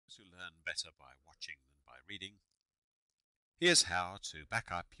those who learn better by watching than by reading, here's how to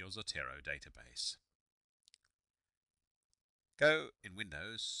back up your Zotero database. Go in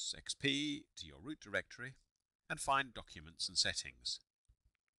Windows XP to your root directory and find Documents and Settings.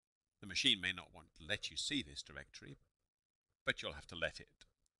 The machine may not want to let you see this directory, but you'll have to let it.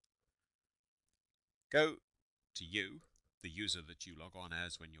 Go to you, the user that you log on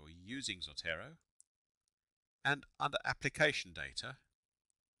as when you're using Zotero, and under Application Data,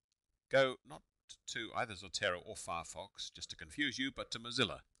 go not to either Zotero or Firefox, just to confuse you, but to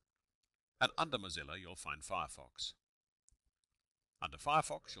Mozilla. And under Mozilla, you'll find Firefox. Under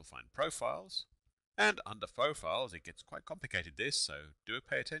Firefox, you'll find Profiles, and under Profiles, it gets quite complicated this, so do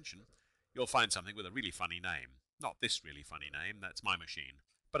pay attention. You'll find something with a really funny name. Not this really funny name, that's my machine,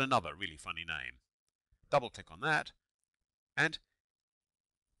 but another really funny name. Double-click on that, and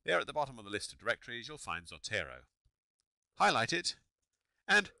there at the bottom of the list of directories, you'll find Zotero. Highlight it,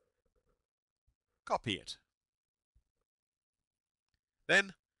 and copy it.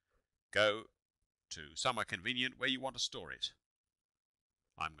 Then go to somewhere convenient where you want to store it.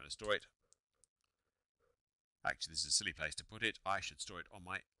 I'm going to store it. Actually, this is a silly place to put it. I should store it on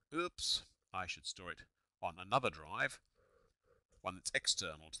I should store it on another drive, one that's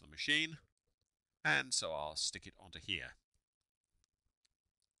external to the machine, and so I'll stick it onto here.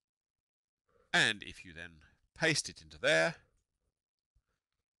 And if you then paste it into there,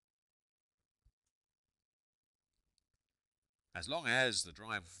 as long as the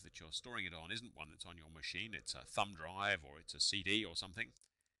drive that you're storing it on isn't one that's on your machine, it's a thumb drive or it's a CD or something,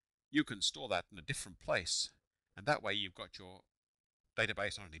 you can store that in a different place. And that way you've got your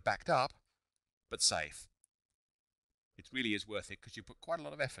database not only backed up, but safe. It really is worth it because you put quite a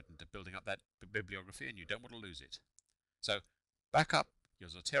lot of effort into building up that bibliography and you don't want to lose it. So back up your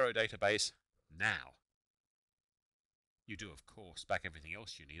Zotero database now. You do, of course, back everything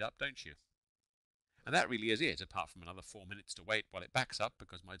else you need up, don't you? And that really is it, apart from another 4 minutes to wait while it backs up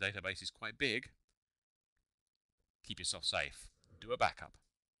because my database is quite big. Keep yourself safe. Do a backup.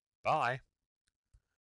 Bye.